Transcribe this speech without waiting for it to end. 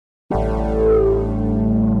Hello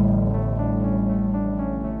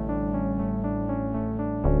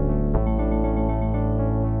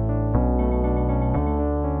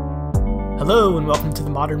and welcome to the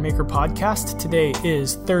Modern Maker Podcast. Today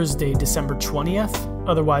is Thursday, December 20th,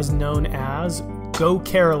 otherwise known as Go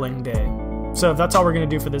Caroling Day. So if that's all we're going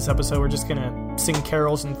to do for this episode, we're just going to sing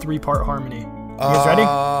carols in 3-part harmony. You guys ready?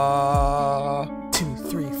 2,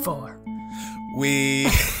 3, 4. All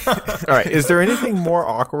right, is there anything more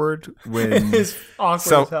awkward when It's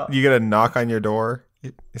awkward as hell. you get a knock on your door,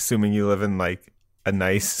 assuming you live in like a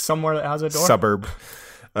nice Somewhere that has a door? suburb,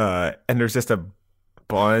 and there's just a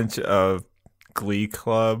bunch of Glee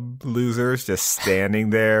Club losers just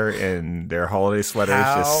standing there in their holiday sweaters,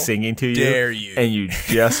 just singing to you, dare you. and you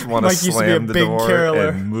just want to Mike used to be a slam the big door caroler.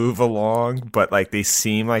 and move along, but like they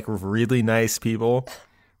seem like really nice people,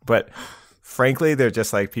 but frankly they're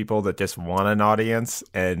just like people that just want an audience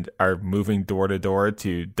and are moving door to door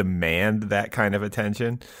to demand that kind of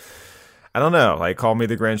attention. I don't know, like call me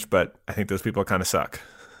the Grinch, but I think those people kind of suck.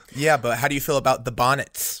 Yeah, but how do you feel about the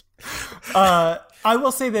bonnets? I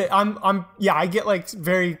will say that I get like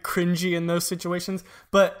very cringy in those situations,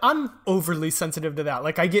 but I'm overly sensitive to that.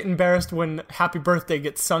 Like I get embarrassed when Happy Birthday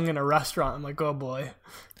gets sung in a restaurant. I'm like, oh boy,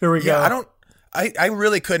 here we go. I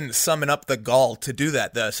really couldn't summon up the gall to do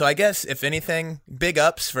that though. So I guess if anything, big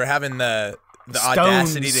ups for having the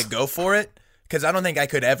audacity to go for it. Because I don't think I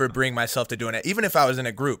could ever bring myself to doing it, even if I was in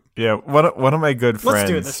a group. Yeah, one of my good friends. Let's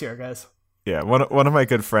do it this year, guys. Yeah, one of my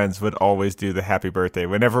good friends would always do the Happy Birthday.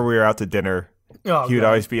 Whenever we were out to dinner, Oh, he would God.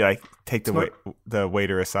 always be like, take the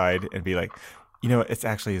waiter aside and be like, you know, it's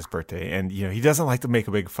actually his birthday, and you know he doesn't like to make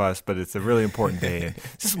a big fuss, but it's a really important day. And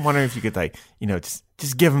just wondering if you could like, you know,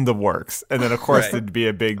 just give him the works. And then of course Right. it'd be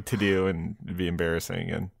a big to do and it'd be embarrassing.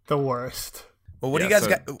 And The worst. Well, what do you guys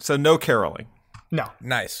got? So no caroling. No.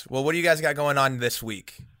 Nice. Well, what do you guys got going on this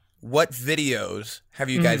week? What videos have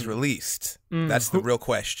you guys released? That's the real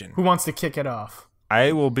question. Who wants to kick it off?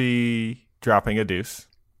 I will be dropping a deuce.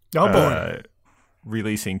 Oh boy.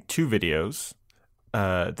 Releasing 2 videos,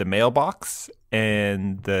 the mailbox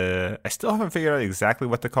and I still haven't figured out exactly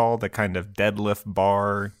what to call the kind of deadlift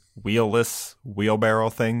bar wheelless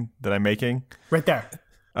wheelbarrow thing that I'm making. Right there.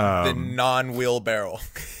 The non-wheelbarrow.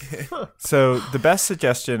 So the best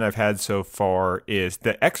suggestion I've had so far is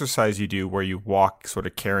the exercise you do where you walk sort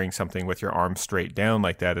of carrying something with your arms straight down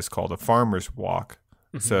like that is called a farmer's walk.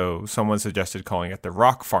 So someone suggested calling it the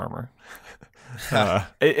rock farmer.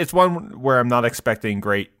 It's one where I'm not expecting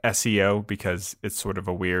great SEO because it's sort of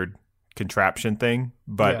a weird contraption thing,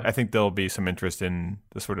 but Yeah. I think there'll be some interest in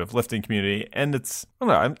the sort of lifting community, and it's one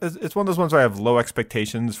of those ones where I have low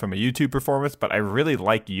expectations from a YouTube performance, but I really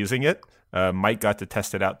like using it. Mike got to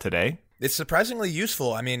test it out today. It's surprisingly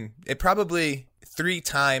useful. I mean, it probably 3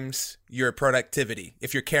 times your productivity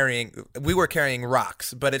if you're carrying. We were carrying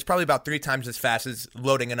rocks, but it's probably about 3 times as fast as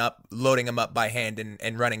loading them up by hand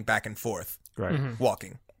and running back and forth, Right.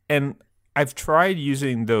 walking. And I've tried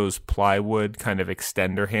using those plywood kind of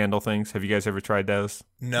extender handle things. Have you guys ever tried those?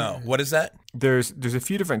 No, what is that? There's a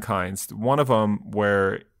few different kinds. One of them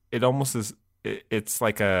where it almost is, it's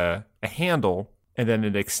like a handle, and then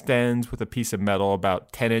it extends with a piece of metal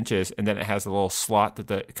about 10 inches, and then it has a little slot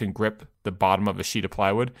that can grip the bottom of a sheet of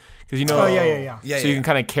plywood. Because you know, Oh, yeah. so you can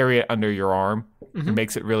kind of carry it under your arm. It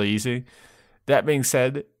makes it really easy. That being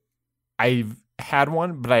said, I've had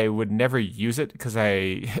one, but I would never use it because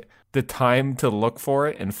the time to look for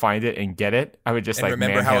it and find it and get it, I would just And like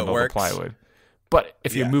remember how it manhandle the works. plywood. But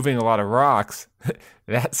if you're Yeah. moving a lot of rocks,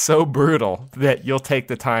 that's so brutal that you'll take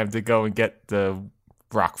the time to go and get the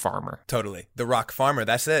rock farmer. Totally. The rock farmer.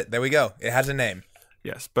 That's it. There we go. It has a name.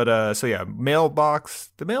 Yes, but so yeah,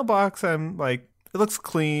 mailbox. The mailbox, I'm like, it looks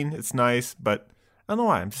clean, it's nice, but I don't know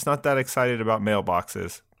why I'm just not that excited about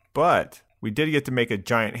mailboxes. But we did get to make a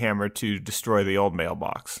giant hammer to destroy the old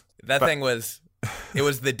mailbox. That thing was, it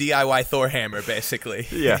was the DIY Thor hammer, basically.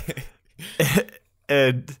 Yeah,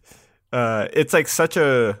 and it's like such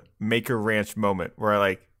a Maker Ranch moment where I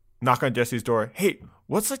like knock on Jesse's door. Hey,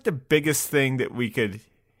 what's like the biggest thing that we could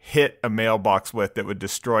hit a mailbox with that would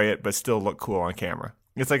destroy it but still look cool on camera?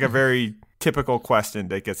 It's like a very typical question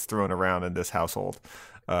that gets thrown around in this household.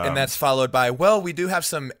 And that's followed by, well, we do have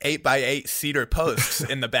some 8x8 cedar posts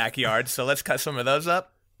in the backyard, so let's cut some of those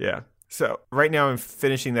up. Yeah. So right now I'm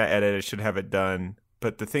finishing that edit. I should have it done.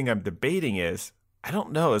 But the thing I'm debating is, I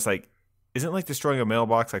don't know. It's like, isn't like destroying a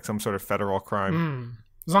mailbox like some sort of federal crime?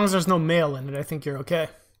 As long as there's no mail in it, I think you're okay.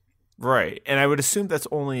 Right. And I would assume that's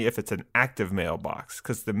only if it's an active mailbox.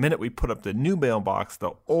 Because the minute we put up the new mailbox,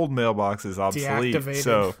 the old mailbox is obsolete. Deactivated.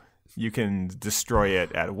 So you can destroy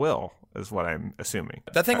it at will. is what I'm assuming.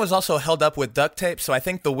 That thing was also held up with duct tape, so I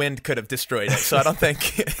think the wind could have destroyed it. So I don't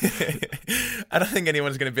think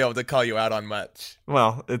anyone's going to be able to call you out on much.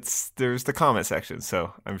 Well, there's the comment section,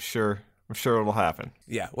 so I'm sure it'll happen.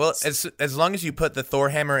 Yeah. Well, as long as you put the Thor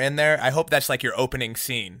hammer in there, I hope that's like your opening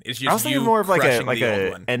scene. Is just I was thinking you more of like crushing the a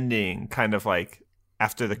old one. ending, kind of like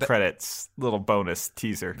after the credits, little bonus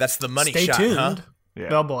teaser. That's the money Stay shot, tuned. huh? Yeah.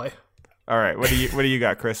 Oh boy. All right. What do you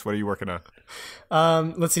got, Chris? What are you working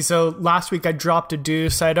on? Let's see. So last week I dropped a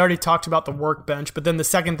deuce. I had already talked about the workbench, but then the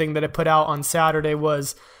second thing that I put out on Saturday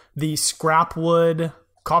was the scrap wood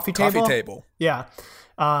coffee table. Yeah.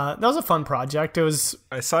 That was a fun project. It was.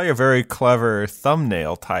 I saw your very clever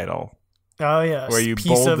thumbnail title. Oh yes. Where you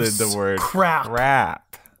Piece of bolded the word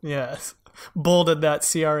crap. Yes. Bolded that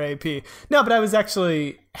CRAP. No, but I was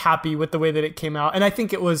actually happy with the way that it came out. And I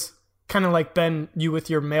think it was kind of like, Ben, you with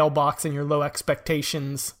your mailbox and your low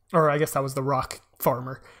expectations. Or I guess that was the rock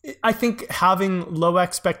farmer. I think having low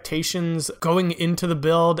expectations going into the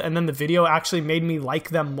build and then the video actually made me like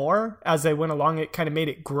them more as I went along. It kind of made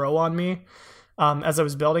it grow on me as I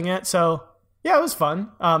was building it. So yeah, it was fun.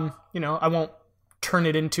 I won't turn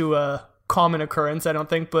it into a common occurrence, I don't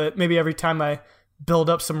think, but maybe every time I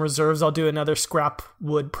build up some reserves, I'll do another scrap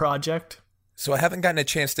wood project. So I haven't gotten a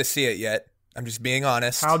chance to see it yet. I'm just being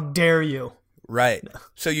honest. How dare you? Right.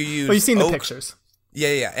 So you used Well, you've seen oak. the pictures.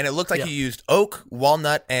 Yeah. And it looked like you used oak,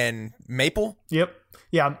 walnut, and maple. Yep.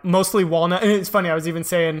 Yeah, mostly walnut. And it's funny, I was even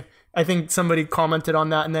saying, I think somebody commented on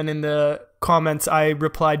that, and then in the comments I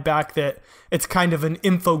replied back that it's kind of an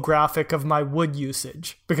infographic of my wood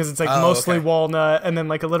usage, because it's like mostly walnut and then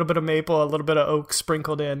like a little bit of maple, a little bit of oak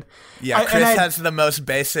sprinkled in. Yeah, Chris has the most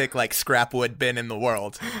basic like scrap wood bin in the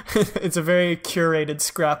world. It's a very curated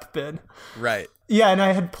scrap bin. Right. Yeah, and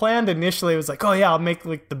I had planned initially, it was like, oh yeah, I'll make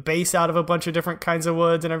like the base out of a bunch of different kinds of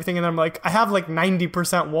woods and everything. And I'm like, I have like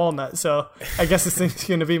 90% walnut, so I guess this thing's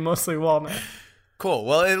going to be mostly walnut. Cool.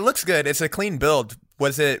 Well, it looks good. It's a clean build.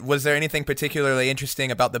 Was there anything particularly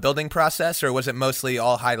interesting about the building process, or was it mostly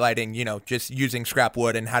all highlighting, just using scrap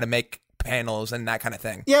wood and how to make panels and that kind of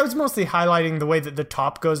thing? Yeah, it was mostly highlighting the way that the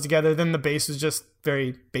top goes together. Then the base was just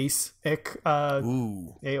very basic.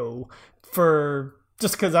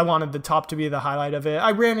 Just because I wanted the top to be the highlight of it.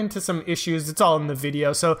 I ran into some issues. It's all in the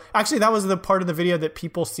video. So actually that was the part of the video that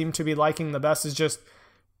people seem to be liking the best, is just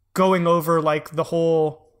going over like the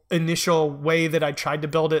whole initial way that I tried to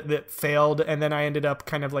build it that failed, and then I ended up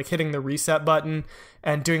kind of like hitting the reset button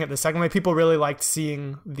and doing it the second way. People really liked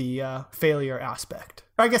seeing the failure aspect.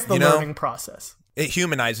 Or I guess the learning process. It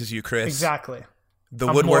humanizes you, Chris. Exactly.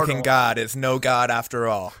 The woodworking god is no god after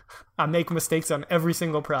all. I make mistakes on every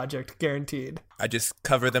single project, guaranteed. I just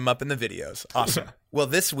cover them up in the videos. Awesome. Well,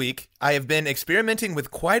 this week, I have been experimenting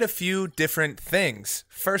with quite a few different things.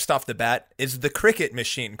 First off the bat is the Cricut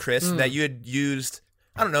machine, Chris, that you had used,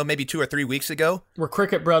 I don't know, maybe 2 or 3 weeks ago. We're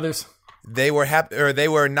Cricut brothers. They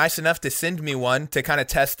were nice enough to send me one to kind of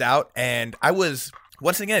test out, and I was,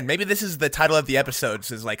 once again, maybe this is the title of the episodes,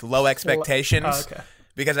 is like low expectations. Oh, okay.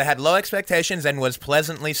 Because I had low expectations and was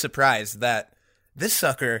pleasantly surprised that this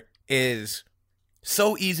sucker is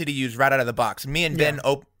so easy to use right out of the box. Me and Ben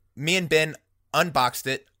unboxed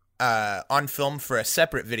it on film for a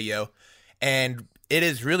separate video, and it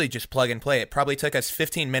is really just plug and play. It probably took us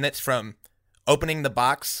 15 minutes from opening the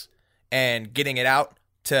box and getting it out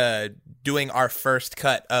to doing our first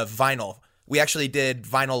cut of vinyl. We actually did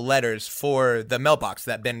vinyl letters for the mailbox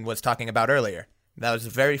that Ben was talking about earlier. That was the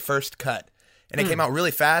very first cut, and it came out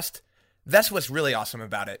really fast. That's what's really awesome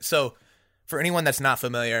about it. So for anyone that's not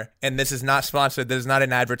familiar, and this is not sponsored, this is not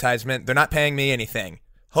an advertisement, they're not paying me anything.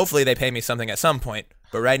 Hopefully they pay me something at some point,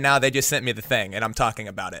 but right now they just sent me the thing and I'm talking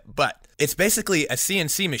about it. But it's basically a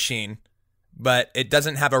CNC machine, but it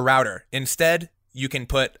doesn't have a router. Instead, you can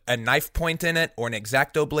put a knife point in it or an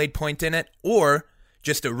X-Acto blade point in it, or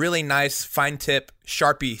just a really nice fine tip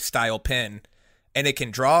Sharpie style pen, and it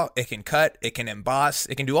can draw, it can cut, it can emboss,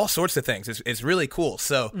 it can do all sorts of things. It's really cool.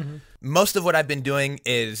 So most of what I've been doing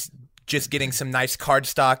is just getting some nice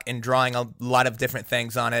cardstock and drawing a lot of different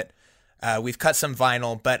things on it. We've cut some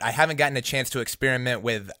vinyl, but I haven't gotten a chance to experiment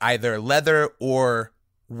with either leather or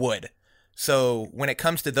wood. So when it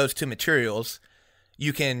comes to those two materials,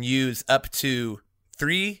 you can use up to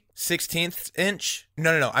 3/16 inch.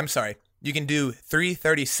 You can do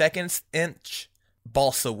 3/32 inch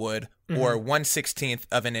balsa wood or 1/16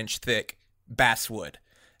 of an inch thick basswood.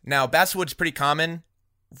 Now, basswood's pretty common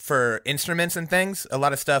for instruments and things. A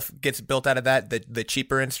lot of stuff gets built out of that, the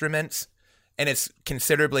cheaper instruments, and it's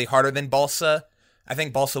considerably harder than balsa. I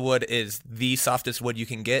think balsa wood is the softest wood you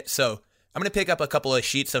can get, so I'm going to pick up a couple of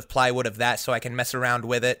sheets of plywood of that so I can mess around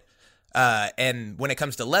with it. And when it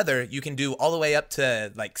comes to leather, you can do all the way up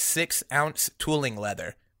to like 6-ounce tooling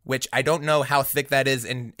leather, which I don't know how thick that is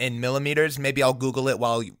in millimeters. Maybe I'll Google it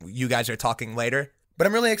while you guys are talking later. But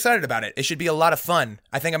I'm really excited about it. It should be a lot of fun.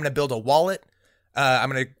 I think I'm going to build a wallet. I'm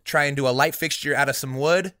going to try and do a light fixture out of some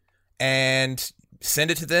wood and send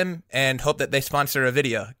it to them and hope that they sponsor a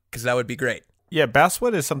video, because that would be great. Yeah,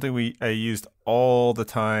 basswood is something I used all the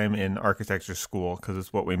time in architecture school because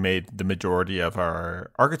it's what we made the majority of our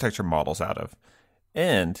architecture models out of.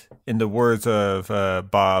 And in the words of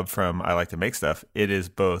Bob from I Like to Make Stuff, it is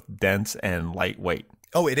both dense and lightweight.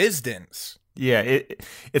 Oh, it is dense. Yeah,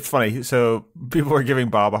 it's funny. So people were giving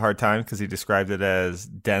Bob a hard time because he described it as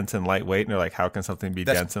dense and lightweight. And they're like, how can something be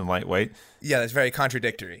dense and lightweight? Yeah, that's very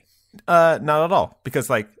contradictory. Not at all. Because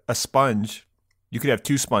like a sponge, you could have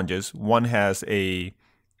two sponges. One has a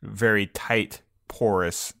very tight,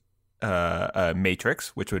 porous matrix,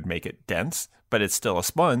 which would make it dense, but it's still a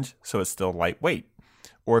sponge, so it's still lightweight.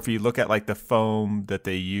 Or if you look at like the foam that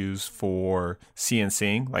they use for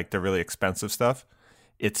CNCing, like the really expensive stuff,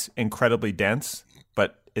 it's incredibly dense,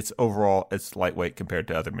 but it's lightweight compared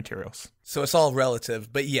to other materials. So it's all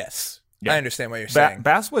relative, but yes, yeah. I understand what you're saying.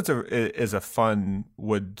 Basswood is a fun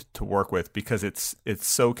wood to work with because it's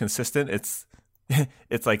so consistent. It's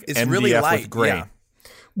like it's MDF really light, with grain. Yeah.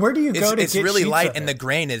 Where do you go to It's get really sheets light, of and it? the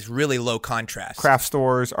grain is really low contrast. Craft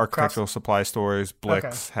stores, architectural supply stores,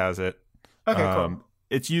 Blix has it. Okay, cool.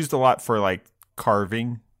 It's used a lot for like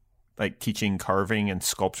carving, like teaching carving and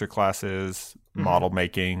sculpture classes, model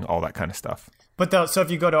making, all that kind of stuff. But so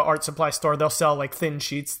if you go to an art supply store, they'll sell like thin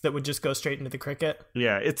sheets that would just go straight into the Cricut.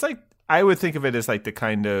 Yeah, it's like I would think of it as like the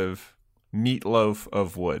kind of meatloaf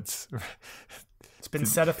of woods. It's been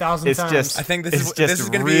said 1,000 times. I think this is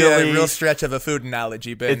going to be really a real stretch of a food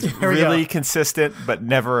analogy, Ben. It's really consistent, but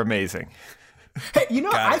never amazing. Hey,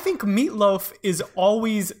 I think meatloaf is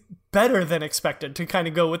always better than expected, to kind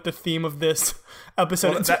of go with the theme of this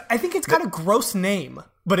episode. Well, I think it's got a gross name,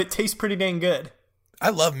 but it tastes pretty dang good.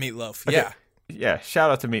 I love meatloaf. Okay. Yeah. Yeah,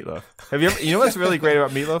 shout out to meatloaf. Have you ever, you know what's really great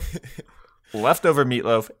about meatloaf? Leftover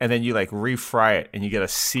meatloaf, and then you like refry it and you get a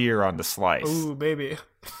sear on the slice. Ooh, baby.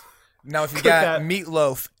 Now, if you got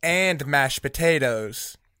meatloaf and mashed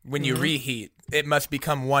potatoes, when you reheat, it must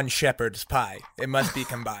become one shepherd's pie. It must be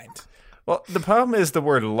combined. Well, the problem is the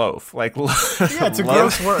word loaf. Like, yeah, it's a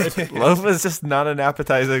gross word. Loaf is just not an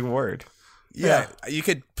appetizing word. Yeah, you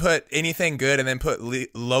could put anything good and then put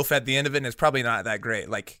loaf at the end of it, and it's probably not that great.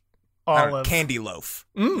 Like candy loaf.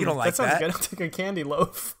 You don't like that? That sounds good. I'll take a candy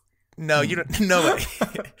loaf. No, you don't. No way.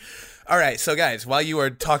 All right, so guys, while you were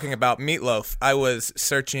talking about meatloaf, I was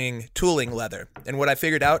searching tooling leather, and what I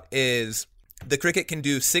figured out is the Cricut can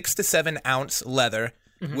do 6 to 7 ounce leather,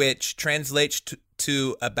 which translates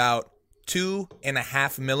to about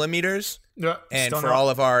 2.5 millimeters. Yeah, and for all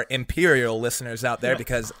of our imperial listeners out there,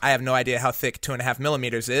 because I have no idea how thick 2.5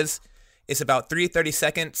 millimeters is, it's about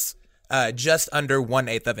 3/32, just under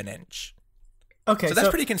 1/8 of an inch. Okay, so that's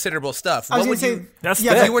pretty considerable stuff. That's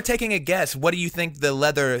if you were taking a guess, what do you think the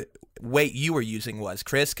leather weight you were using was,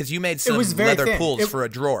 Chris? Because you made some leather thin. pulls for a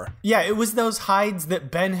drawer. Yeah, it was those hides that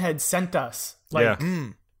Ben had sent us. Like,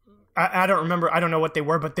 I don't remember. I don't know what they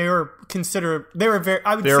were, but they were considered. They were very.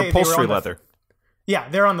 I would say upholstery leather. Yeah,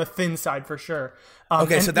 they're on the thin side for sure.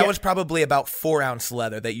 Okay, so that was probably about 4 ounce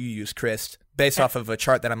leather that you used, Chris, based off of a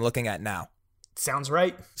chart that I'm looking at now. Sounds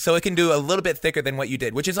right. So it can do a little bit thicker than what you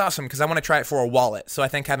did, which is awesome because I want to try it for a wallet. So I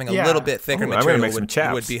think having a little bit thicker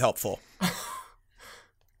material would be helpful.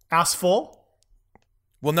 Ass full?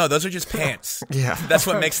 Well, no, those are just pants. Yeah. That's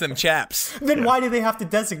what makes them chaps. Then why do they have to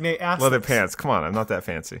designate ass? Leather pants. Come on, I'm not that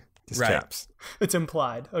fancy. Just chaps. It's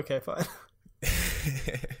implied. Okay, fine.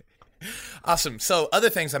 Awesome. So other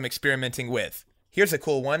things I'm experimenting with. Here's a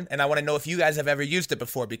cool one, and I want to know if you guys have ever used it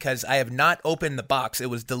before because I have not opened the box. It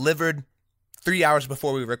was delivered 3 hours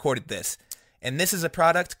before we recorded this. And this is a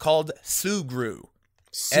product called Sugru.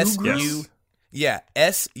 Sugru?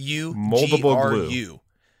 S-U-G-R-U. Moldable glue.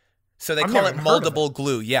 So they call it moldable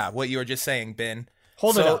glue. Yeah, what you were just saying, Ben.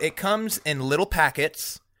 So it comes in little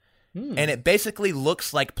packets, and it basically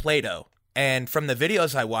looks like Play-Doh. And from the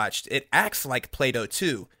videos I watched, it acts like Play-Doh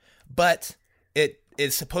too. But it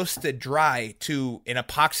is supposed to dry to an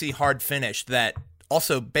epoxy hard finish that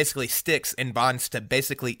also basically sticks and bonds to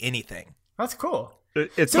basically anything. That's cool.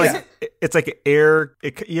 It's like air.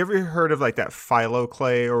 You ever heard of like that phyllo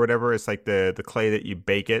clay or whatever? It's like the clay that you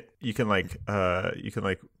bake it. You can like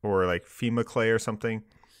or like FEMA clay or something.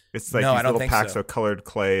 It's like these little packs of colored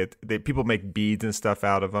clay. People make beads and stuff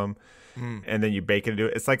out of them, and then you bake it into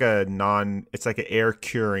it. It's like an air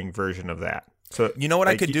curing version of that. So you know what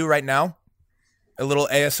I could do right now? A little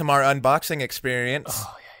ASMR unboxing experience.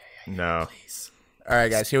 Oh No. Please. All right,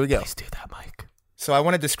 guys, here we go. Please do that, Mike. So I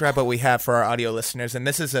want to describe what we have for our audio listeners, and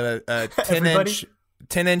this is a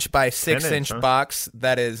 10-inch by 6-inch huh? box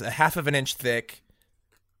that is a half of an inch thick.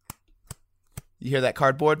 You hear that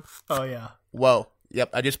cardboard? Oh, yeah. Whoa.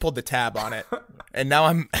 Yep, I just pulled the tab on it. And now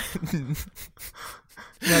I'm...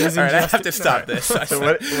 That is All right, I injustice. have to stop this. So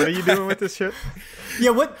what are you doing with this shit?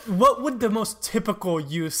 Yeah, what would the most typical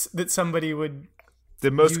use that somebody would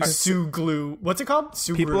The most use Sue glue? What's it called?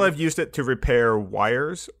 Sue people glue. have used it to repair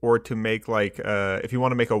wires or to make like if you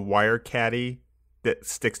want to make a wire caddy that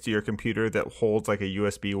sticks to your computer that holds like a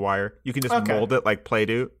USB wire, you can just mold it like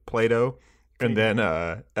Play-Doh, and then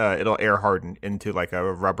it'll air harden into like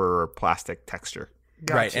a rubber or plastic texture.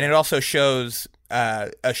 Gotcha. Right, and it also shows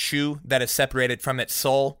a shoe that is separated from its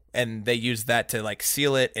sole, and they use that to like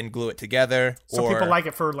seal it and glue it together. So people like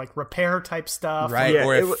it for like repair type stuff. right, Yeah,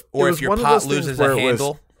 or it if was your one of pot those things loses where a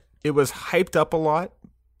handle. It was hyped up a lot,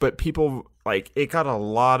 but people like it got a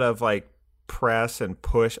lot of like press and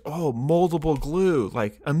push. Oh, moldable glue,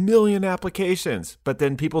 like 1 million applications. But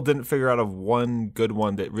then people didn't figure out of one good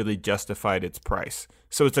one that really justified its price.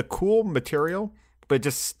 So it's a cool material, but it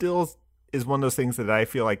just still is one of those things that I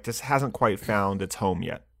feel like just hasn't quite found its home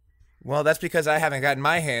yet. Well, that's because I haven't gotten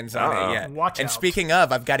my hands on it yet. Watch and out. speaking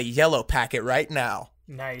of, I've got a yellow packet right now.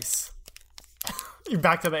 Nice. You're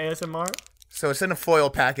back to the ASMR? So it's in a foil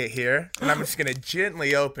packet here, and I'm just going to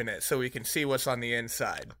gently open it so we can see what's on the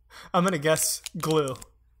inside. I'm going to guess glue.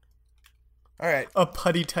 All right. A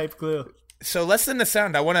putty type glue. So less than the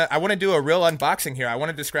sound, I want to do a real unboxing here. I want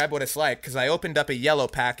to describe what it's like because I opened up a yellow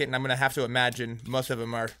packet, and I'm going to have to imagine most of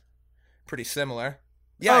them are pretty similar.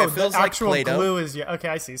 Yeah, it feels the like actual Play-Doh. glue is okay.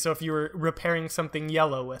 I see. So if you were repairing something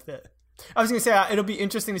yellow with it, I was gonna say it'll be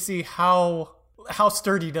interesting to see how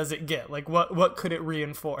sturdy does it get. Like what could it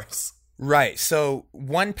reinforce? Right. So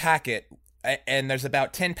one packet, and there's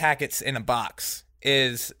about 10 packets in a box,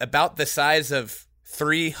 is about the size of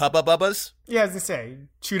 3 Hubba Bubbas. Yeah, as I say,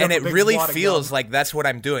 chewed And up it a big really wad of feels gum. like that's what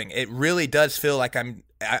I'm doing. It really does feel like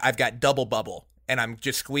I've got double bubble, and I'm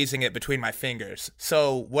just squeezing it between my fingers.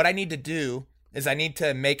 So what I need to do is I need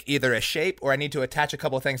to make either a shape or I need to attach a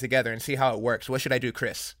couple of things together and see how it works. What should I do,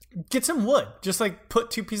 Chris? Get some wood. Just like put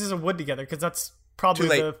 2 pieces of wood together because that's probably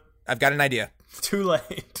Too late. I've got an idea. Too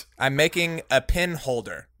late. I'm making a pin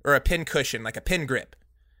holder or a pin cushion, like a pin grip.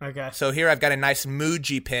 Okay. So here I've got a nice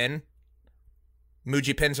Muji pin.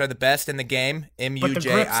 Muji pins are the best in the game.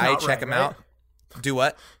 M-U-J-I. Check them out. Do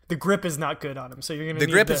what? The grip is not good on them, so you're gonna. The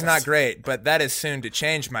need grip this. is not great, but that is soon to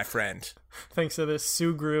change, my friend. Thanks to this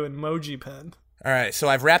Sugru and Moji pen. All right, so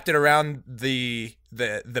I've wrapped it around the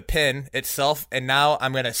pin itself, and now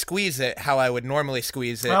I'm gonna squeeze it how I would normally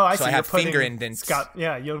squeeze it. Oh, I see. So I You're have putting, finger indents.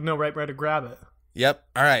 You'll know right where to grab it. Yep.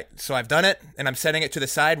 All right, so I've done it, and I'm setting it to the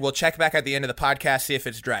side. We'll check back at the end of the podcast, see if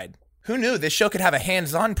it's dried. Who knew this show could have a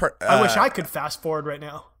hands-on? I wish I could fast forward right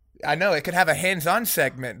now. I know it could have a hands-on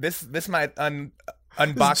segment. This might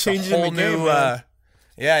unbox a changing whole the game, new. man.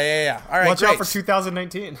 Yeah. All right, Watch great. out for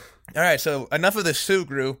 2019. All right, so enough of the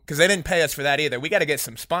Sugru because they didn't pay us for that either. We got to get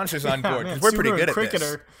some sponsors on board Man, because we're pretty Sugru good and at Cricket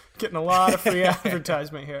this. are getting a lot of free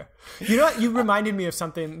advertisement here. You know what? You reminded me of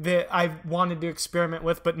something that I wanted to experiment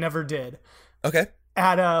with but never did. Okay.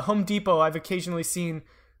 At Home Depot, I've occasionally seen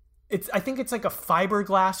I think it's like a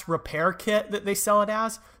fiberglass repair kit that they sell it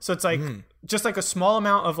as. So it's like just like a small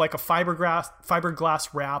amount of like a fiberglass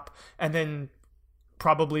wrap, and then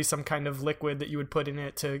probably some kind of liquid that you would put in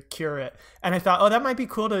it to cure it. And I thought, oh, that might be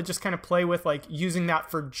cool to just kind of play with, like using that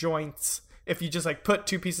for joints. If you just like put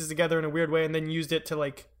 2 pieces together in a weird way and then used it to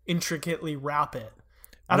like intricately wrap it.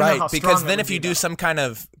 I don't know how because strong then it if would you be, do though.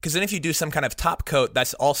 some kind of top coat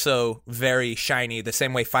that's also very shiny, the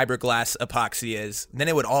same way fiberglass epoxy is, then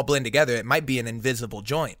it would all blend together. It might be an invisible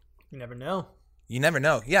joint. You never know. You never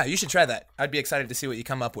know. Yeah, you should try that. I'd be excited to see what you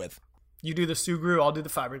come up with. You do the Sugru, I'll do the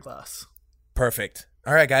fiberglass. Perfect.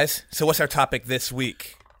 All right, guys. So what's our topic this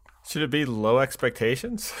week? Should it be low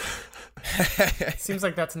expectations? Seems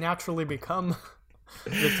like that's naturally become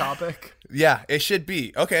the topic. Yeah, it should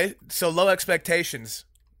be. Okay, so low expectations.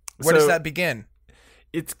 Where does that begin?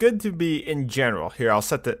 It's good to be in general. Here, I'll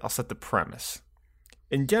set the premise.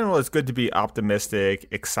 In general, it's good to be optimistic,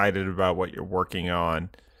 excited about what you're working on.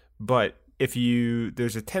 But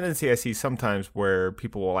there's a tendency I see sometimes where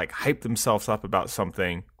people will like hype themselves up about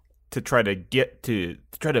something to try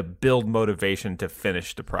to build motivation to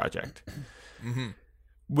finish the project. Mm-hmm.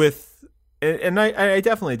 And I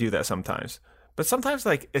definitely do that sometimes. But sometimes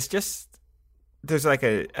like it's just there's like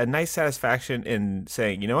a nice satisfaction in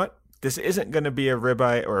saying, you know what? This isn't going to be a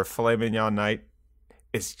ribeye or a filet mignon night.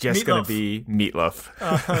 It's just going to be meatloaf.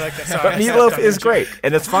 Like that. Sorry, But meatloaf is great,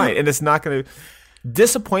 and it's fine, and it's not going to.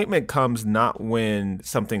 disappointment comes not when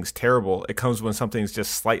something's terrible. It comes when something's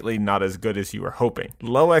just slightly not as good as you were hoping.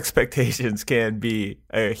 Low expectations can be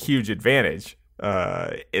a huge advantage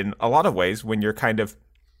in a lot of ways when you're kind of...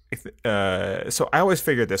 So I always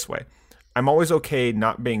figure this way. I'm always okay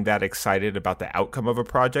not being that excited about the outcome of a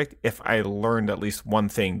project if I learned at least one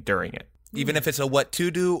thing during it. Even if it's a what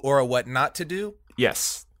to do or a what not to do?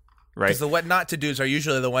 Yes. Right. Because the what not to do's are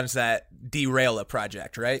usually the ones that derail a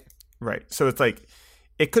project, right? Right. So it's like,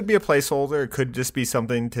 it could be a placeholder. It could just be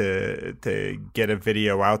something to get a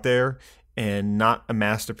video out there and not a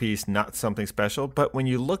masterpiece, not something special. But when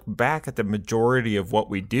you look back at the majority of what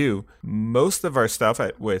we do, most of our stuff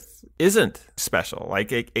isn't special.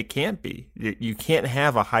 Like it can't be. You can't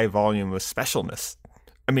have a high volume of specialness.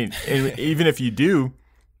 I mean, even if you do,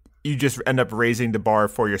 you just end up raising the bar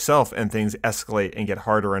for yourself, and things escalate and get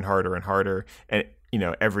harder and harder and harder. And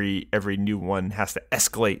every new one has to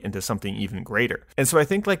escalate into something even greater. And so I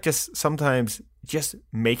think like just sometimes just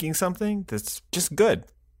making something that's just good,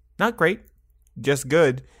 not great, just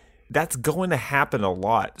good, that's going to happen a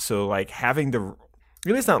lot. So like having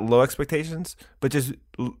really it's not low expectations, but just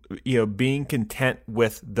being content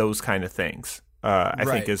with those kind of things. I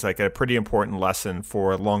think is like a pretty important lesson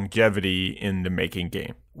for longevity in the making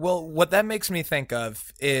game. Well, what that makes me think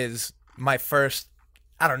of is my first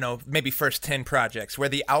 10 projects where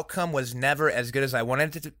the outcome was never as good as I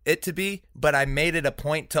wanted it to be, but I made it a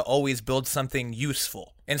point to always build something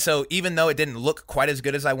useful. And so even though it didn't look quite as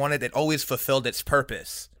good as I wanted, it always fulfilled its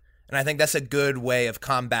purpose. And I think that's a good way of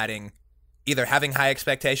combating either having high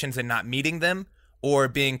expectations and not meeting them, or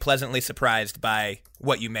being pleasantly surprised by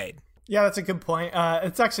what you made. Yeah, that's a good point.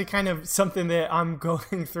 It's actually kind of something that I'm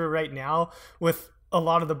going through right now with a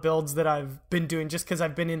lot of the builds that I've been doing, just because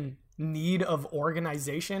I've been in need of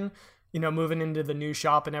organization, moving into the new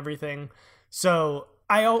shop and everything. So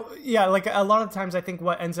like a lot of times I think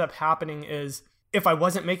what ends up happening is if I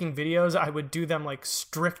wasn't making videos, I would do them like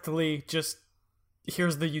strictly just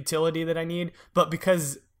here's the utility that I need. But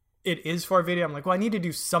because it is for a video, I'm like, well, I need to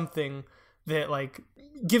do something that like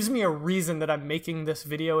gives me a reason that I'm making this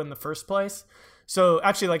video in the first place. So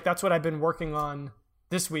actually like that's what I've been working on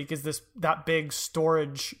this week, is that big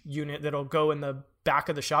storage unit that'll go in the back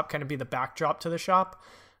of the shop, kind of be the backdrop to the shop.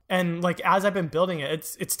 And like as I've been building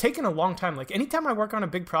it, it's taken a long time. Like anytime I work on a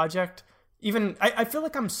big project, even I feel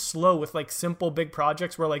like I'm slow with like simple big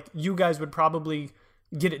projects where like you guys would probably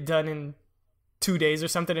get it done in 2 days or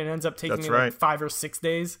something. It ends up taking me like 5 or 6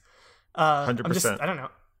 days. 100%. I don't know.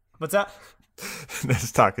 What's that?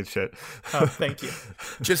 That's talking shit. Oh, thank you.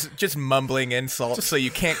 Just mumbling insults so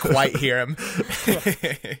you can't quite hear him.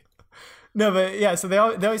 No, but yeah, so they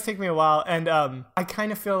always take me a while, and I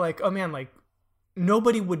kind of feel like, oh man, like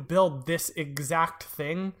nobody would build this exact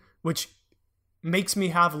thing, which makes me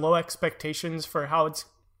have low expectations for how it's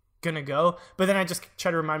gonna go. But then I just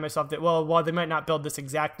try to remind myself that, well, while they might not build this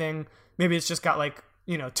exact thing, maybe it's just got like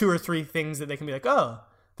 2 or 3 things that they can be like, oh,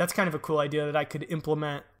 that's kind of a cool idea that I could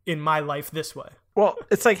implement in my life this way. Well,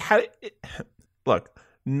 it's like, look,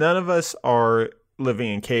 none of us are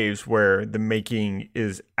living in caves where the making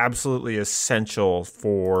is absolutely essential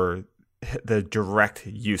for the direct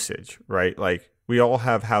usage, right? Like we all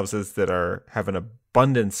have houses that have an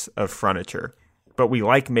abundance of furniture, but we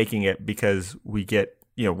like making it because we get,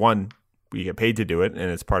 one, we get paid to do it and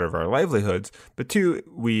it's part of our livelihoods, but 2,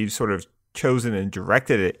 we've sort of chosen and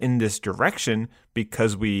directed it in this direction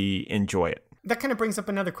because we enjoy it. That kind of brings up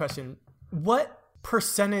another question. What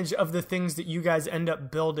percentage of the things that you guys end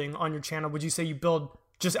up building on your channel would you say you build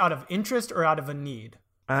just out of interest or out of a need?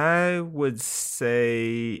 I wouldn't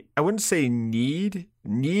say need.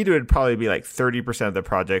 Need would probably be like 30% of the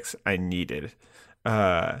projects I needed.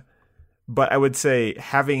 But I would say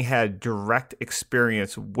having had direct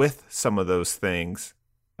experience with some of those things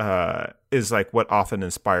is like what often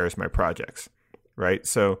inspires my projects, right?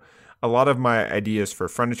 So a lot of my ideas for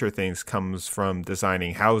furniture things comes from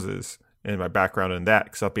designing houses and my background in that,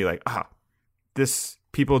 because I'll be like,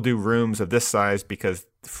 people do rooms of this size because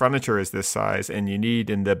furniture is this size, and you need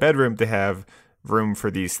in the bedroom to have room for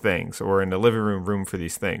these things, or in the living room for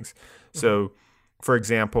these things. Mm-hmm. So, for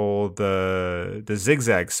example, the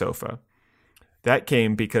zigzag sofa, that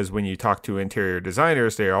came because when you talk to interior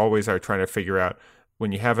designers, they always are trying to figure out,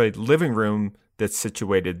 when you have a living room that's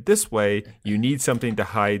situated this way, you need something to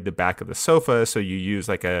hide the back of the sofa, so you use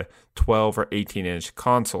like a 12 or 18-inch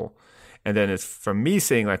console. And then it's from me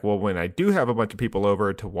saying like, well, when I do have a bunch of people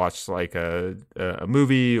over to watch like a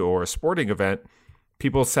movie or a sporting event,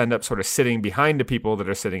 people end up sort of sitting behind the people that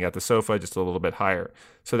are sitting at the sofa just a little bit higher.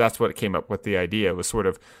 So that's what came up with the idea. It was sort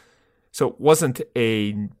of, so it wasn't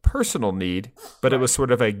a personal need, but it was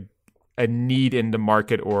sort of a a need in the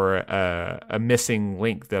market or a missing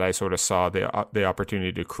link that I sort of saw the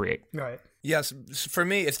opportunity to create. Right. Yes, for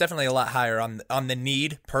me, it's definitely a lot higher on the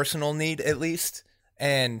need, personal need at least.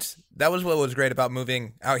 And that was what was great about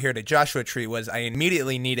moving out here to Joshua Tree was I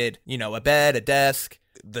immediately needed, a bed, a desk,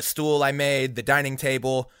 the stool I made, the dining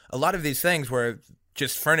table. A lot of these things were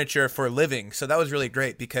just furniture for living. So that was really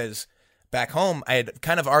great because back home, I had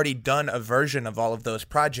kind of already done a version of all of those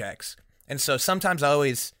projects. And so sometimes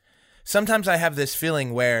I have this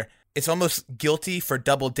feeling where it's almost guilty for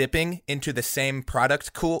double dipping into the same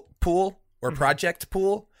product pool or project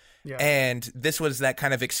pool. Yeah. And this was that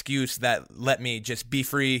kind of excuse that let me just be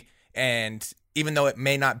free. And even though it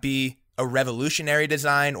may not be a revolutionary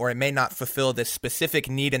design or it may not fulfill this specific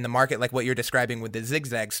need in the market, like what you're describing with the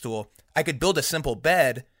zigzag stool, I could build a simple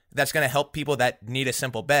bed that's going to help people that need a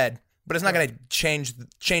simple bed, but it's not going to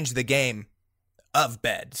change the game of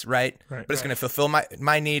beds, right? But it's going to fulfill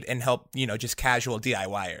my need and help, just casual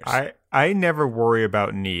DIYers. I never worry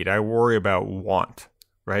about need. I worry about want,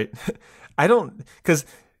 right? Because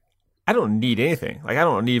I don't need anything. Like, I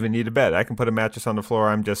don't even need a bed. I can put a mattress on the floor.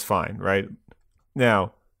 I'm just fine, right?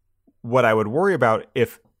 Now, what I would worry about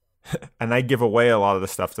and I give away a lot of the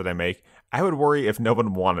stuff that I make, I would worry if no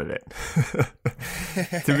one wanted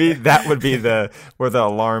it. To me, that would be where the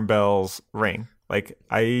alarm bells ring. Like,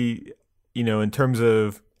 in terms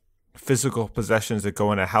of physical possessions that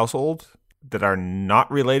go in a household that are not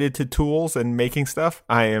related to tools and making stuff,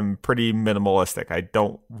 I am pretty minimalistic. I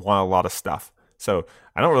don't want a lot of stuff. So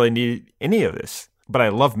I don't really need any of this, but I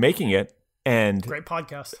love making it. And great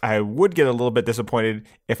podcast. I would get a little bit disappointed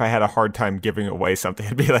if I had a hard time giving away something.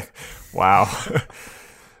 I'd be like, wow,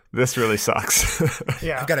 this really sucks.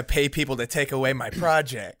 Yeah. I've got to pay people to take away my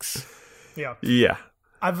projects. Yeah. Yeah.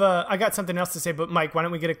 I got something else to say, but Mike, why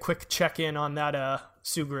don't we get a quick check-in on that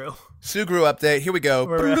Sugru? Sugru update. Here we go.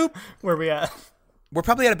 Where we at? We're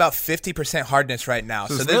probably at about 50% hardness right now.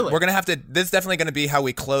 So really? We're going to have to, this is definitely going to be how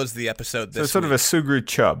we close the episode this So sort week. of a Sugru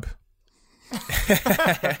chub.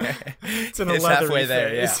 It's in a It's leathery halfway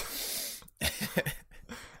there, phase.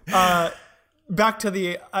 Yeah. Back to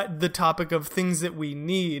the topic of things that we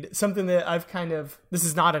need, something that I've this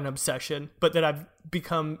is not an obsession, but that I've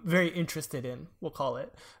become very interested in, we'll call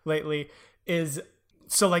it, lately, is,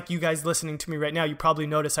 so like you guys listening to me right now, you probably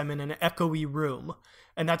notice I'm in an echoey room,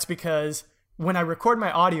 and that's because when I record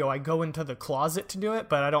my audio, I go into the closet to do it,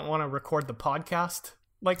 but I don't want to record the podcast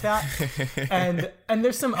like that. and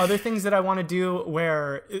there's some other things that I want to do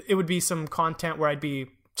where it would be some content where I'd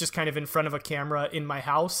be just kind of in front of a camera in my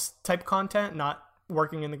house type content, not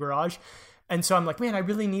working in the garage. And so I'm like, man, I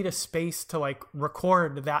really need a space to like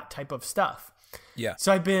record that type of stuff. Yeah.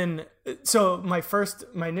 So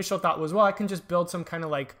my initial thought was, well, I can just build some kind of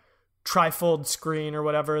like trifold screen or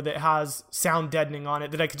whatever that has sound deadening on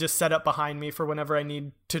it that I could just set up behind me for whenever I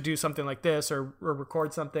need to do something like this or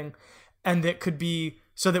record something. And that could be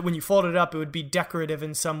so that when you fold it up, it would be decorative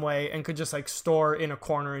in some way and could just like store in a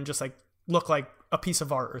corner and just like look like a piece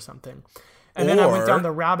of art or something. And then I went down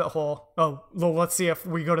the rabbit hole. Oh, well, let's see if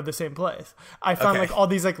we go to the same place. I found like all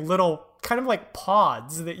these like little kind of like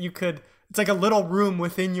pods that you could, it's like a little room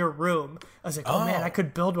within your room. I was like, oh man, I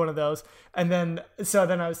could build one of those. And then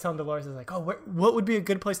I was telling Dolores, I was like, oh, what would be a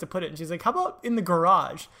good place to put it? And she's like, how about in the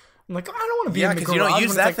garage? I'm like, I don't want to be in the garage. Yeah, because you don't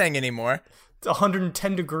use that thing anymore. It's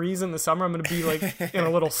 110 degrees in the summer. I'm going to be like in a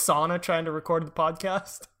little sauna trying to record the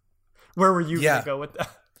podcast. Where were you going to go with that?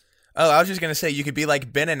 Oh, I was just going to say, you could be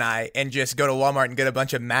like Ben and I and just go to Walmart and get a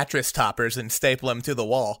bunch of mattress toppers and staple them to the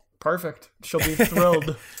wall. Perfect. She'll be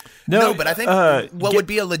thrilled. No, but I think what would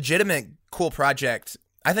be a legitimate cool project,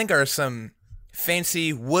 I think, are some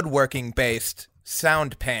fancy woodworking-based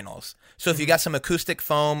sound panels. So if you got some acoustic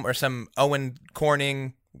foam or some Owen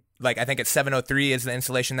Corning, like I think it's 703 is the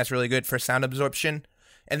insulation that's really good for sound absorption,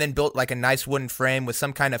 and then built like a nice wooden frame with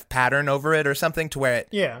some kind of pattern over it or something to where it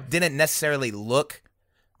didn't necessarily look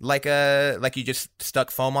like you just stuck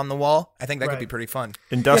foam on the wall. I think that could be pretty fun.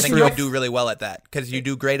 I think you would do really well at that because you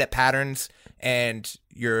do great at patterns and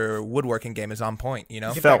your woodworking game is on point, you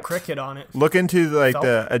know? Get that Cricut on it. Look into like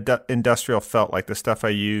the industrial felt, like the stuff I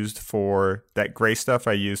used for that gray stuff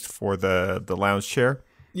I used for the lounge chair.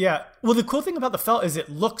 Yeah. Well, the cool thing about the felt is it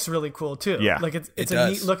looks really cool too. Yeah. Like it's a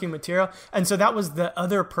neat looking material. And so that was the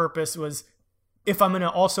other purpose, was if I'm going to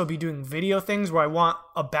also be doing video things where I want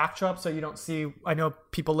a backdrop so you don't see, I know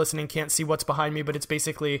people listening can't see what's behind me, but it's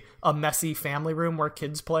basically a messy family room where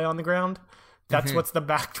kids play on the ground. That's what's the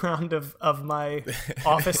background of my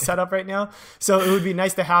office setup right now. So it would be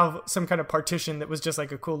nice to have some kind of partition that was just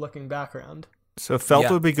like a cool looking background. So felt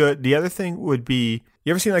would be good. The other thing would be,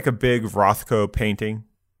 you ever seen like a big Rothko painting?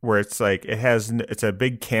 where it's like it's a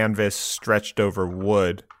big canvas stretched over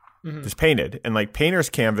wood that's painted. And like painters'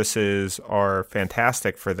 canvases are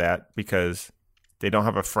fantastic for that because they don't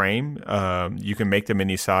have a frame. You can make them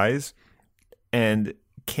any size. And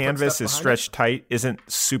canvas is stretched tight, isn't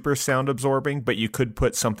super sound absorbing, but you could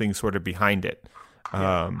put something sort of behind it.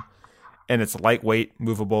 And it's lightweight,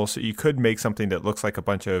 movable, so you could make something that looks like a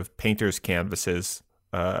bunch of painters' canvases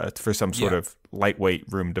for some sort of lightweight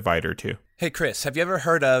room divider too. Hey, Chris, have you ever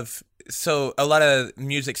heard of, so a lot of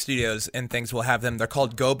music studios and things will have them, they're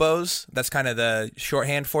called gobos. That's kind of the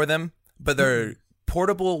shorthand for them, but they're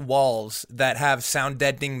portable walls that have sound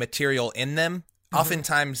deadening material in them.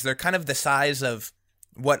 Oftentimes, they're kind of the size of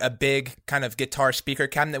what a big kind of guitar speaker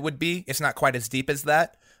cabinet would be. It's not quite as deep as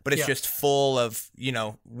that, but it's just full of,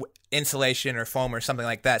 insulation or foam or something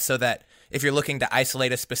like that, so that if you're looking to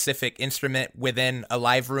isolate a specific instrument within a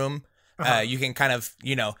live room, you can kind of,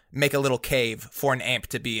 make a little cave for an amp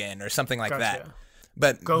to be in or something like that.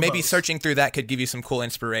 But maybe searching through that could give you some cool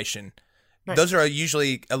inspiration. Nice. Those are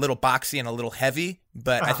usually a little boxy and a little heavy,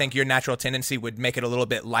 but I think your natural tendency would make it a little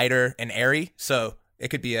bit lighter and airy. So it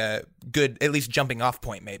could be a good, at least jumping off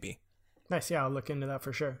point, maybe. Nice. Yeah, I'll look into that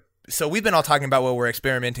for sure. So we've been all talking about what we're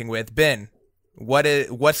experimenting with. Ben,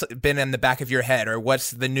 what's been in the back of your head, or what's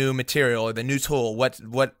the new material or the new tool?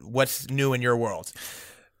 What's new in your world?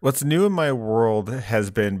 What's new in my world has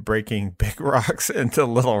been breaking big rocks into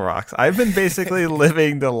little rocks. I've been basically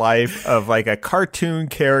living the life of like a cartoon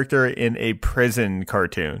character in a prison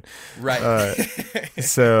cartoon. Right.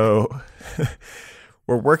 So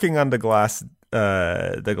we're working on the glass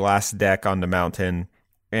deck on the mountain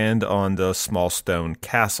and on the small stone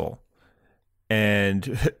castle.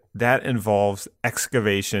 And that involves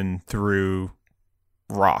excavation through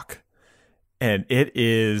rock. And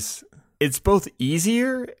it's both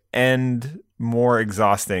easier and more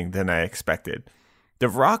exhausting than I expected. The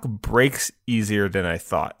rock breaks easier than I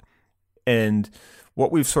thought. And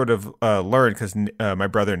what we've sort of learned, because my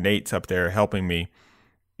brother Nate's up there helping me,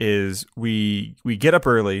 is we get up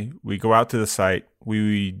early, we go out to the site,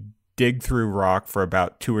 we dig through rock for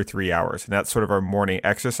about 2 or 3 hours. And that's sort of our morning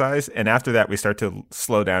exercise. And after that, we start to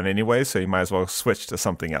slow down anyway, so you might as well switch to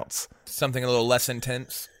something else. Something a little less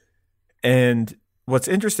intense. And what's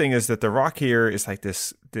interesting is that the rock here is like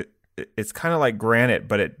this, it's kind of like granite,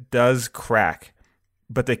 but it does crack.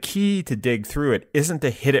 But the key to dig through it isn't to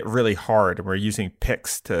hit it really hard. And we're using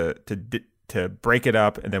picks to break it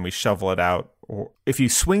up, and then we shovel it out. Or if you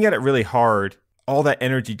swing at it really hard, all that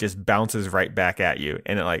energy just bounces right back at you,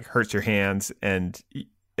 and it like hurts your hands, and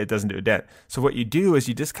it doesn't do a dent. So what you do is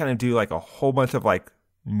you just kind of do like a whole bunch of like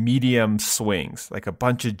medium swings, like a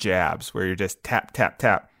bunch of jabs where you're just tap, tap,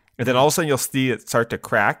 tap. And then all of a sudden you'll see it start to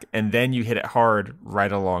crack, and then you hit it hard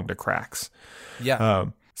right along the cracks. Yeah.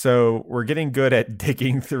 So we're getting good at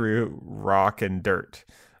digging through rock and dirt.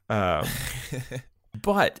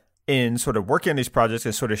 But in sort of working on these projects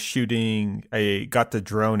and sort of shooting, I got the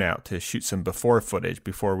drone out to shoot some before footage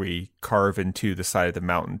before we carve into the side of the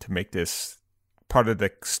mountain to make this part of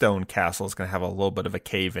the stone castle is going to have a little bit of a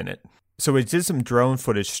cave in it. So we did some drone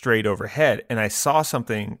footage straight overhead, and I saw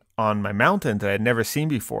something on my mountain that I'd never seen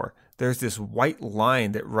before. There's this white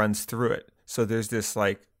line that runs through it. So there's this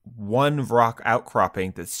like one rock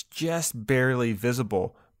outcropping that's just barely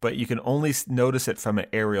visible, but you can only notice it from an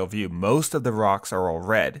aerial view. Most of the rocks are all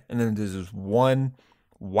red, and then there's this one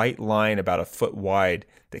white line about a foot wide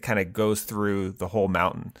that kind of goes through the whole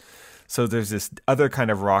mountain. So there's this other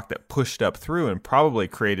kind of rock that pushed up through and probably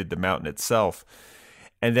created the mountain itself.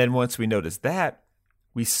 And then once we noticed that,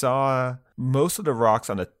 we saw most of the rocks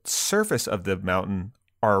on the surface of the mountain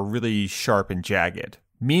are really sharp and jagged.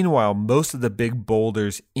 Meanwhile, most of the big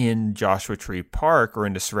boulders in Joshua Tree Park or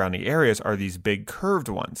in the surrounding areas are these big curved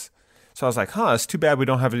ones. So I was like, it's too bad we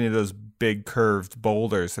don't have any of those big curved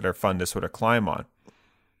boulders that are fun to sort of climb on.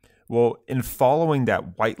 Well, in following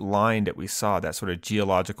that white line that we saw, that sort of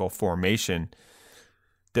geological formation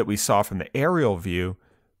that we saw from the aerial view,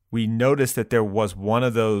 we noticed that there was one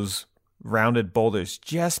of those rounded boulders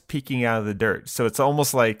just peeking out of the dirt. So it's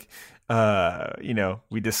almost like,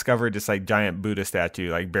 we discovered this like giant Buddha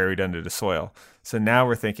statue like buried under the soil. So now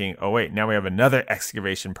we're thinking, oh wait, now we have another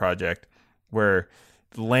excavation project where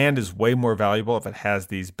land is way more valuable if it has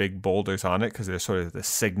these big boulders on it because they're sort of the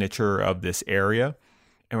signature of this area.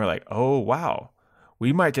 And we're like, oh wow,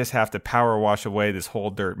 we might just have to power wash away this whole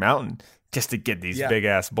dirt mountain just to get these big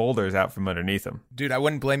ass boulders out from underneath them. Dude, I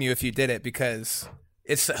wouldn't blame you if you did it, because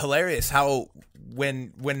it's hilarious how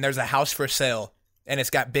when there's a house for sale and it's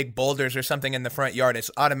got big boulders or something in the front yard, it's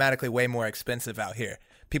automatically way more expensive out here.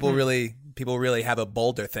 People really People really have a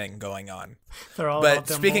boulder thing going on. They're all But about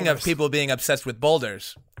them speaking of boulders. people being obsessed with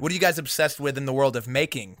boulders, what are you guys obsessed with in the world of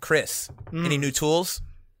making? Chris, any new tools?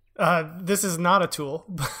 This is not a tool.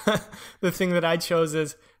 The thing that I chose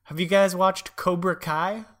is, have you guys watched Cobra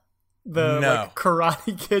Kai? The No.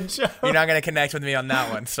 Karate Kid show? You're not going to connect with me on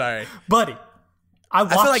that one. Sorry. Buddy, I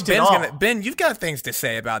watched I feel like it Ben's all. gonna. Ben, you've got things to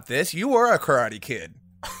say about this. You were a Karate Kid.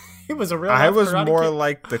 He was a real I life was Karate more Kid.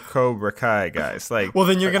 like the Cobra Kai guys. Like, Well,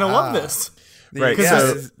 then you're going to love this. right? Yeah.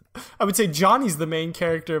 So, I would say Johnny's the main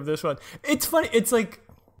character of this one. It's funny. It's like,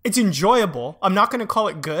 it's enjoyable. I'm not going to call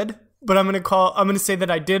it good, but I'm going to say that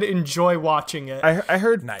I did enjoy watching it. I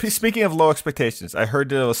heard. Nice. Speaking of low expectations, I heard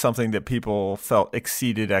that it was something that people felt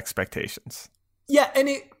exceeded expectations. Yeah, and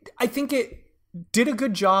I think it did a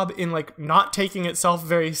good job in like not taking itself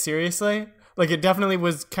very seriously. Like it definitely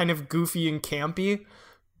was kind of goofy and campy,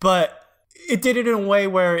 but it did it in a way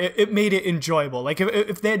where it made it enjoyable. Like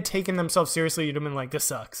if they had taken themselves seriously, you'd have been like, this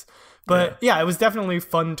sucks. But yeah, it was definitely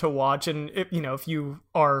fun to watch. And if you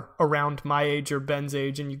are around my age or Ben's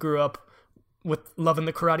age and you grew up with loving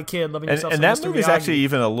the Karate Kid, loving yourself, And some that Mr. movie's Miyagi. actually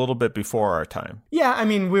even a little bit before our time. Yeah, I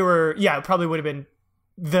mean, it probably would have been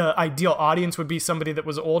the ideal audience would be somebody that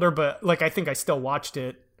was older, but like I think I still watched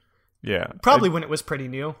it Yeah, probably when it was pretty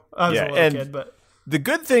new. I was Yeah, a little and- kid, but The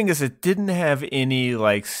good thing is it didn't have any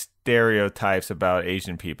like stereotypes about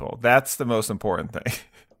Asian people. That's the most important thing.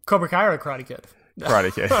 Cobra Kai or Karate Kid?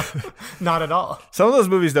 Karate Kid. Not at all. Some of those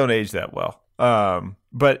movies don't age that well.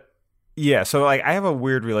 But yeah, so like I have a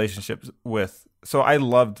weird relationship with. So I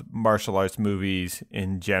loved martial arts movies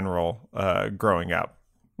in general growing up.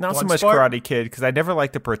 Not so much Bloodsport? Karate Kid because I never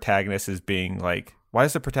liked the protagonist as being like. Why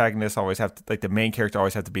does the protagonist always have to like the main character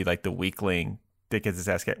always have to be like the weakling that gets his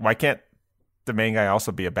ass kicked? Why can't the main guy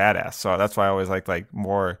also be a badass? So that's why I always like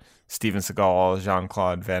more Steven Seagal,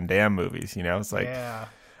 Jean-Claude Van Damme movies. You know, it's like. Yeah.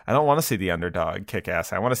 I don't want to see the underdog kick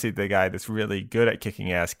ass. I want to see the guy that's really good at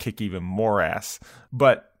kicking ass kick even more ass.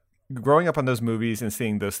 But growing up on those movies and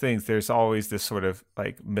seeing those things, there's always this sort of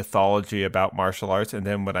like mythology about martial arts. And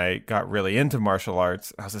then when I got really into martial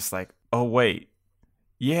arts, I was just like, oh, wait.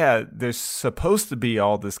 Yeah, there's supposed to be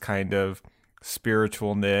all this kind of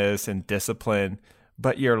spiritualness and discipline,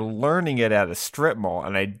 but you're learning it at a strip mall.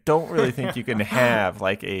 And I don't really think you can have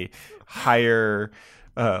like a higher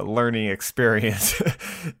learning experience,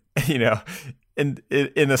 you know, in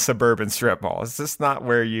a suburban strip mall. It's just not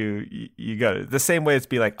where you go. The same way it's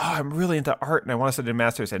be like, oh, I'm really into art and I want to study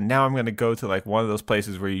masters, and now I'm going to go to like one of those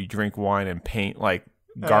places where you drink wine and paint like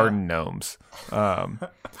garden gnomes. I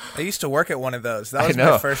used to work at one of those. That was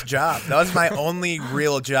know. my first job. That was my only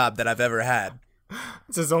real job that I've ever had.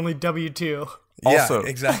 This is only W2. Also- Yeah,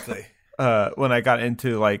 exactly. When I got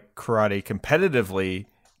into like karate competitively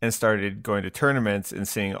and started going to tournaments and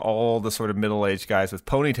seeing all the sort of middle-aged guys with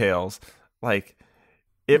ponytails, like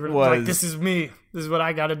it was like, this is me. This is what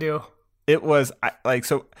I got to do. it was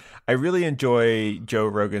so I really enjoy Joe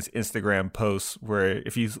Rogan's Instagram posts where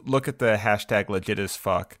if you look at the hashtag legit as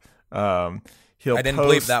fuck, he'll I didn't post,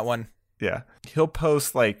 believe that one. Yeah. He'll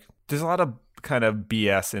post like there's a lot of kind of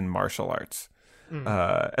BS in martial arts.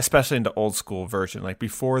 Especially in the old school version. Like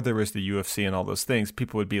before there was the UFC and all those things,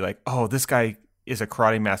 people would be like, oh, this guy is a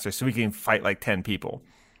karate master, so he can fight like 10 people.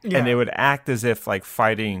 Yeah. And they would act as if like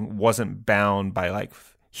fighting wasn't bound by like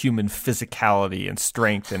human physicality and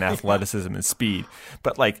strength and athleticism and speed.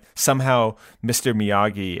 But like somehow Mr.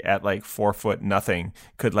 Miyagi at like 4 foot nothing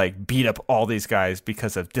could like beat up all these guys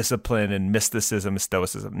because of discipline and mysticism and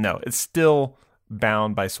stoicism. No, it's still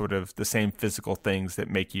bound by sort of the same physical things that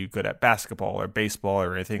make you good at basketball or baseball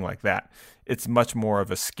or anything like that. It's much more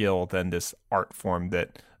of a skill than this art form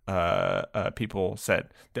that people said.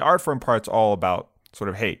 The art form part's all about sort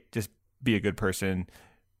of, hey, just be a good person.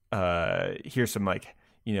 Here's some like,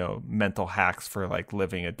 you know, mental hacks for like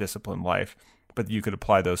living a disciplined life. But you could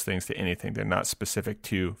apply those things to anything. They're not specific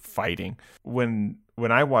to fighting. When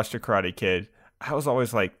I watched a Karate Kid, I was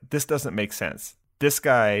always like, this doesn't make sense. This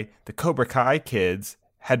guy, the Cobra Kai kids,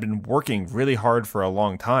 had been working really hard for a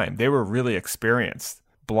long time. They were really experienced.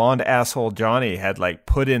 Blonde asshole Johnny had like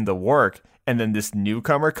put in the work, and then this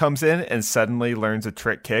newcomer comes in and suddenly learns a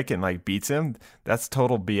trick kick and like beats him. That's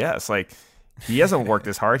total BS. Like he hasn't worked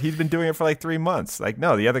as hard. He's been doing it for like 3 months. Like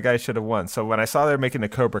no, the other guy should have won. So when I saw they're making the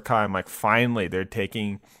Cobra Kai, I'm like, finally they're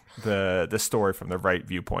taking the story from the right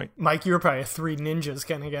viewpoint. Mike, you were probably a Three Ninjas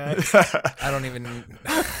kind of guy. I don't even.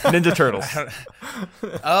 Ninja Turtles.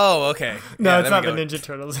 Oh, okay. No, Yeah, it's there not we the go. Ninja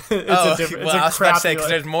Turtles. It's Oh, a different. well, I It's was a about to say crappy. because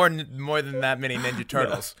there's more than that many Ninja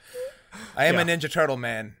Turtles. I am a Ninja Turtle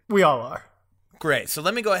man. We all are. Great. So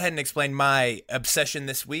let me go ahead and explain my obsession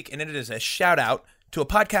this week, and it is a shout out to a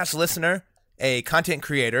podcast listener a content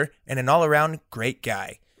creator, and an all-around great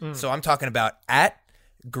guy. So I'm talking about at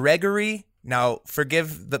Gregory. Now,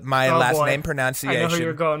 forgive my last name pronunciation. I know who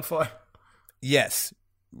you're going for. Yes.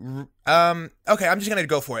 Okay, I'm just going to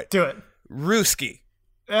go for it. Do it. Ruski.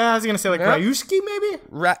 I was going to say like Ryuski maybe?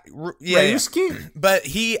 Ryuski? But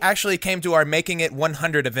he actually came to our Making It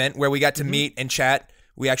 100 event where we got to meet and chat.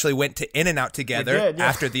 We actually went to In-N-Out together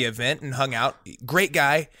after the event and hung out. Great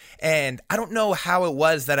guy. And I don't know how it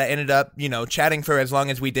was that I ended up, chatting for as long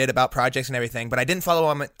as we did about projects and everything, but I didn't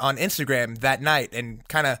follow him on Instagram that night. And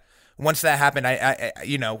kind of once that happened, I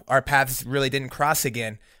our paths really didn't cross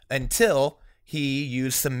again until he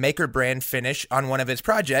used some Maker brand finish on one of his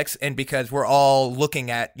projects. And because we're all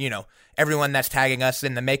looking at, everyone that's tagging us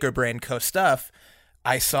in the Maker brand co stuff,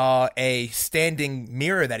 I saw a standing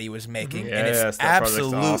mirror that he was making, and it's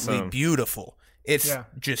absolutely beautiful. It's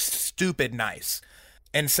just stupid nice.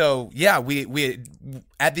 And so, we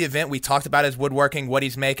at the event, we talked about his woodworking, what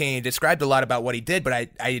he's making. He described a lot about what he did, but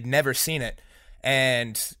I had never seen it.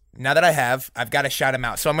 And now that I have, I've got to shout him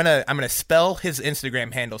out. So I'm gonna spell his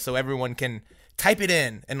Instagram handle so everyone can type it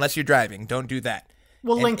in. Unless you're driving, don't do that.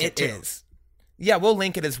 We'll link it too. Yeah, we'll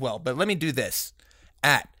link it as well. But let me do this.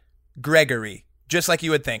 At Gregory, just like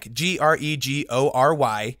you would think, Gregory. All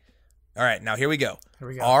right, now here we go.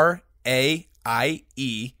 Raiewski.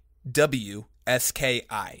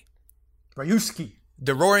 Ryuski.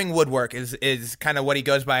 The Roaring Woodwork is kind of what he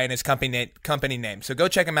goes by in his company name. So go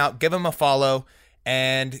check him out, give him a follow,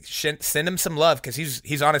 and send him some love because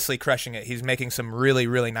he's honestly crushing it. He's making some really,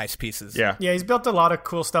 really nice pieces. Yeah, he's built a lot of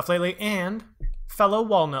cool stuff lately, and fellow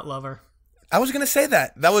walnut lover. I was gonna say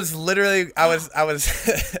that. That was literally that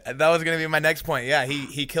was gonna be my next point. Yeah,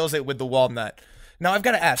 he kills it with the walnut. Now I've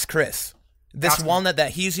got to ask Chris. This walnut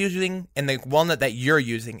that he's using and the walnut that you're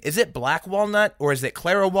using, is it black walnut or is it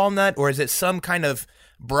Claro walnut or is it some kind of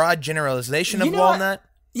broad generalization of walnut?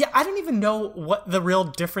 Yeah, I don't even know what the real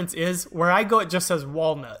difference is. Where I go, it just says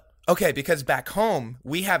walnut. Okay, because back home,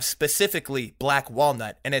 we have specifically black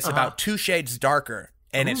walnut, and it's about 2 shades darker,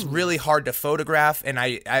 and it's really hard to photograph, and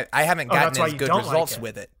I haven't gotten as good results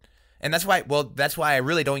with it. And that's why I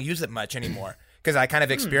really don't use it much anymore, because I kind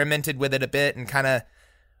of experimented with it a bit, and kind of,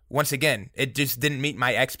 once again, it just didn't meet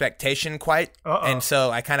my expectation quite, and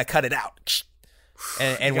so I kind of cut it out,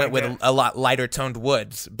 and went with a lot lighter toned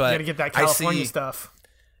woods. But you gotta get that California stuff.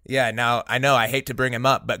 Yeah, now I know I hate to bring him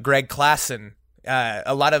up, but Greg Klassen,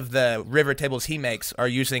 a lot of the river tables he makes are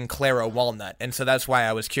using Claro walnut, and so that's why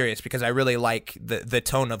I was curious because I really like the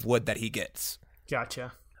tone of wood that he gets.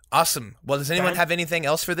 Gotcha. Awesome. Well, does anyone have anything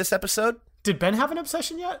else for this episode? Did Ben have an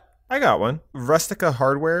obsession yet? I got one. Rustica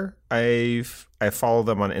Hardware. I follow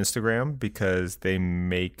them on Instagram because they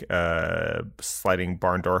make sliding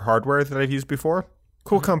barn door hardware that I've used before.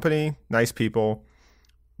 Cool company, nice people.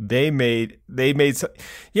 They made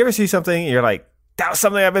you ever see something and you're like, that was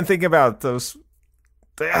something I've been thinking about. God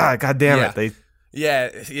damn it.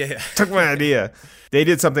 They took my idea. They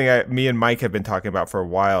did something me and Mike have been talking about for a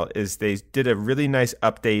while is they did a really nice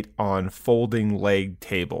update on folding leg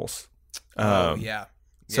tables.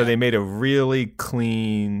 So they made a really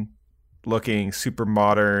clean looking, super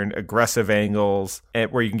modern, aggressive angles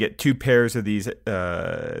where you can get 2 pairs of these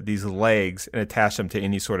legs and attach them to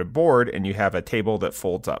any sort of board, and you have a table that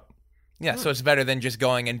folds up. Yeah, so it's better than just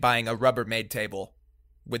going and buying a Rubbermaid table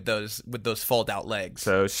with those fold out legs.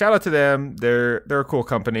 So shout out to them. They're a cool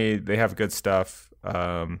company. They have good stuff,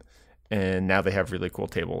 and now they have really cool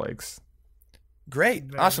table legs. Great,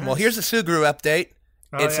 awesome. Well, here's the Sugru update.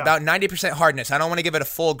 It's about 90% hardness. I don't want to give it a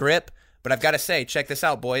full grip, but I've got to say, check this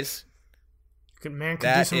out, boys. Good man,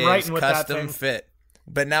 could do some writing with that thing. That is custom fit.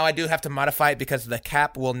 But now I do have to modify it because the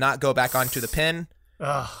cap will not go back onto the pin.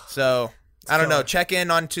 So, I don't know. Check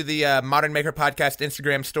in onto the Modern Maker Podcast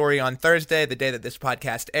Instagram story on Thursday, the day that this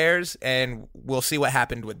podcast airs, and we'll see what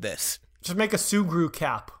happened with this. Just make a Sugru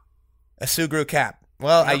cap. A Sugru cap.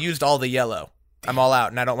 Well, I used all the yellow. I'm all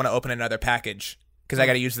out, and I don't want to open another package because I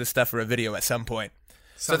got to use this stuff for a video at some point.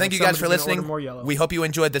 So thank you guys for listening. We hope you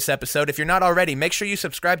enjoyed this episode. If you're not already, make sure you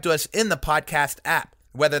subscribe to us in the podcast app,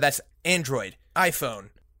 whether that's Android, iPhone,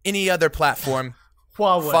 any other platform.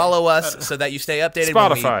 Huawei. Follow us so that you stay updated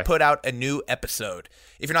Spotify. when we put out a new episode.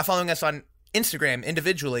 If you're not following us on Instagram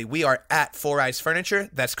individually, we are at Four Eyes Furniture.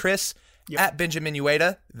 That's Chris. At Benjamin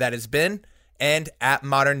Ueda. That is Ben. And at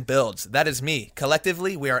Modern Builds. That is me.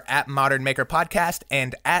 Collectively, we are at Modern Maker Podcast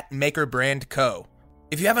and at Maker Brand Co.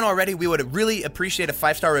 If you haven't already, we would really appreciate a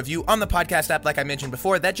 5-star review on the podcast app like I mentioned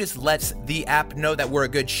before. That just lets the app know that we're a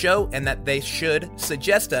good show and that they should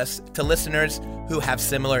suggest us to listeners who have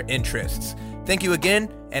similar interests. Thank you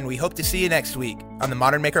again, and we hope to see you next week on the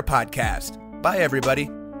Modern Maker Podcast. Bye,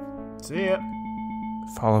 everybody. See ya.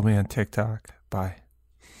 Follow me on TikTok. Bye.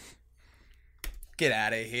 Get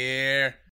out of here.